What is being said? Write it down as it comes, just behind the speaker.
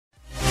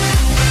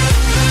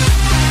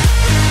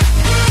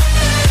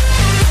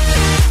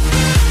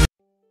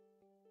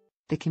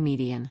the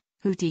comedian,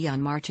 who died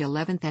on March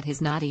 11 at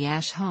his Knotty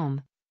Ash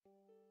home,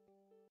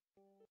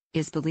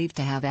 is believed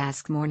to have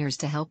asked mourners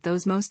to help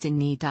those most in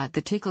need.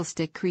 The tickle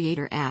stick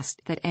creator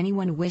asked that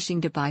anyone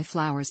wishing to buy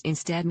flowers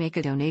instead make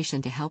a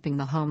donation to helping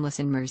the homeless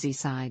in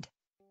Merseyside.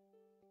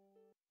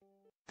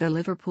 The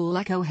Liverpool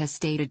Echo has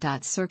stated.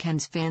 Sir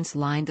Ken's fans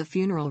lined the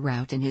funeral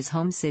route in his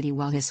home city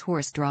while his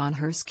horse-drawn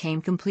hearse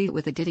came complete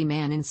with a ditty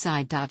man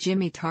inside.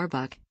 Jimmy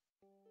Tarbuck,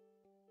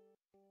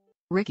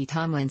 Ricky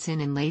Tomlinson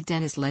and Leigh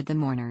Dennis led the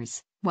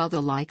mourners, while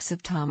the likes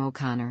of Tom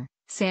O'Connor,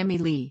 Sammy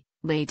Lee,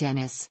 Leigh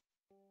Dennis,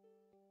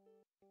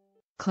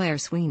 Claire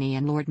Sweeney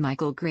and Lord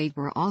Michael Grade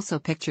were also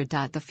pictured.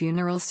 The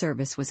funeral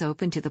service was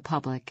open to the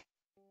public,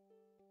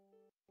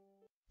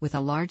 with a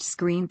large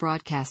screen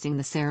broadcasting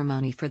the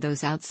ceremony for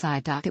those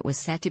outside. It was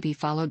set to be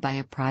followed by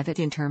a private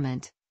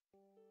interment,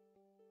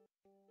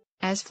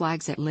 as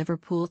flags at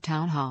Liverpool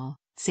Town Hall,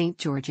 St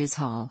George's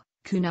Hall,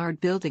 Cunard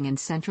Building and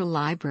Central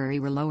Library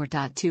were lowered.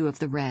 Two of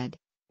the red,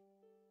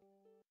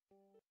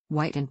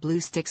 white and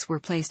blue sticks were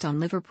placed on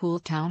Liverpool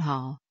Town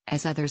Hall,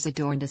 as others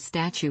adorned a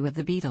statue of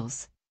the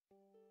Beatles,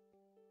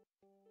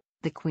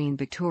 the Queen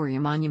Victoria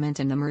Monument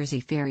and the Mersey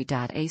Ferry.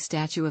 A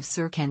statue of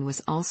Sir Ken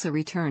was also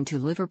returned to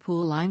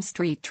Liverpool Lime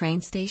Street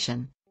train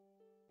station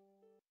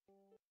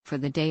for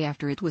the day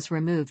after it was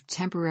removed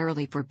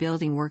temporarily for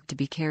building work to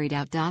be carried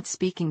out.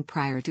 Speaking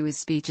prior to his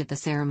speech at the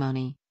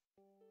ceremony,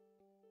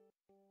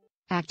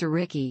 actor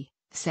Ricky,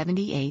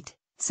 78,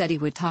 said he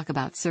would talk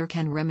about Sir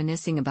Ken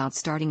reminiscing about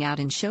starting out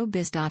in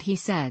showbiz. He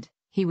said,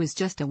 "He was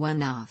just a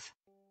one-off,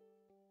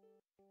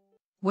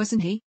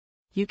 wasn't he?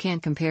 You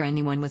can't compare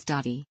anyone with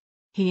Dotty.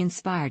 He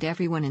inspired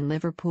everyone in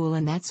Liverpool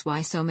and that's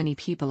why so many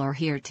people are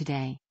here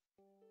today.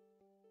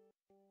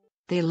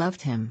 They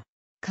loved him."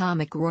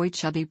 Comic Roy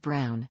Chubby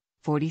Brown,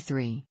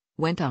 43,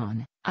 went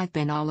on, "I've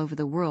been all over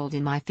the world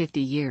in my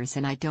 50 years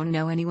and I don't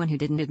know anyone who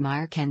didn't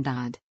admire Ken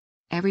Dodd.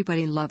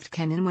 Everybody loved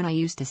Ken, and when I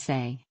used to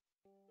say,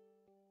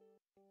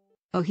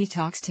 'Oh, he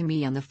talks to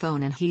me on the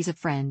phone and he's a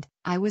friend,'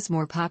 I was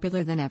more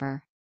popular than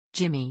ever."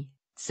 Jimmy,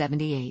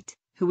 78,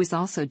 who was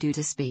also due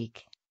to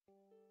speak,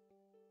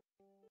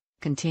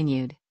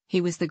 continued,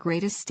 "He was the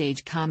greatest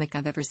stage comic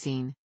I've ever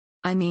seen.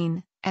 I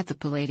mean, at the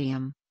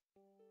Palladium.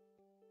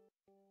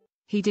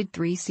 He did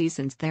 3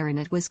 seasons there and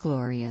it was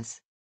glorious.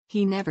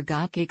 He never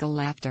got giggle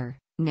laughter,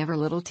 never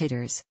little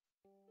titters.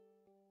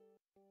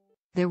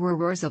 There were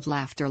roars of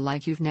laughter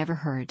like you've never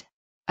heard.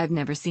 I've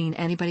never seen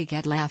anybody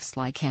get laughs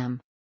like him."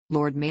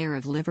 Lord Mayor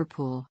of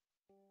Liverpool,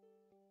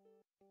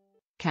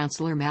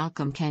 Councillor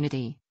Malcolm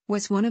Kennedy,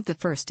 was one of the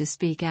first to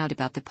speak out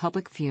about the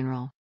public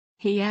funeral.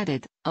 He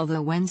added,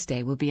 "Although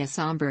Wednesday will be a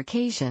somber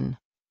occasion,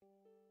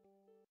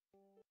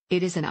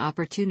 it is an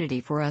opportunity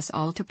for us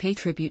all to pay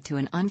tribute to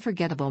an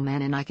unforgettable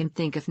man, and I can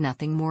think of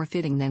nothing more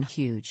fitting than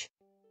huge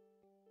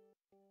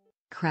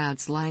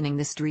crowds lining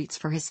the streets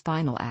for his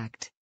final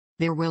act.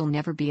 There will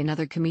never be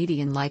another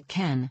comedian like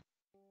Ken.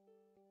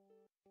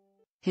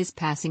 His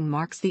passing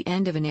marks the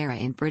end of an era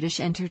in British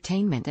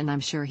entertainment and I'm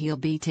sure he'll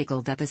be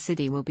tickled that the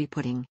city will be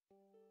putting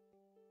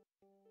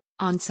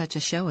on such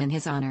a show in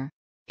his honor."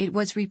 It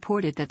was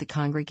reported that the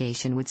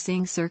congregation would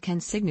sing Sir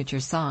Ken's signature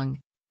song,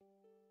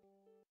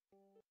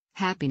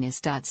 Happiness.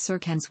 Sir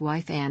Ken's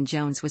wife Anne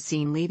Jones was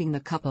seen leaving the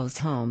couple's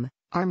home,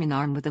 arm in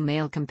arm with a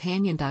male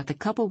companion. The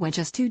couple went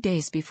just 2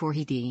 days before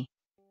he died,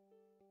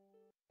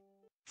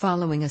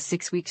 following a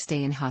 6-week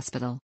stay in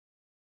hospital.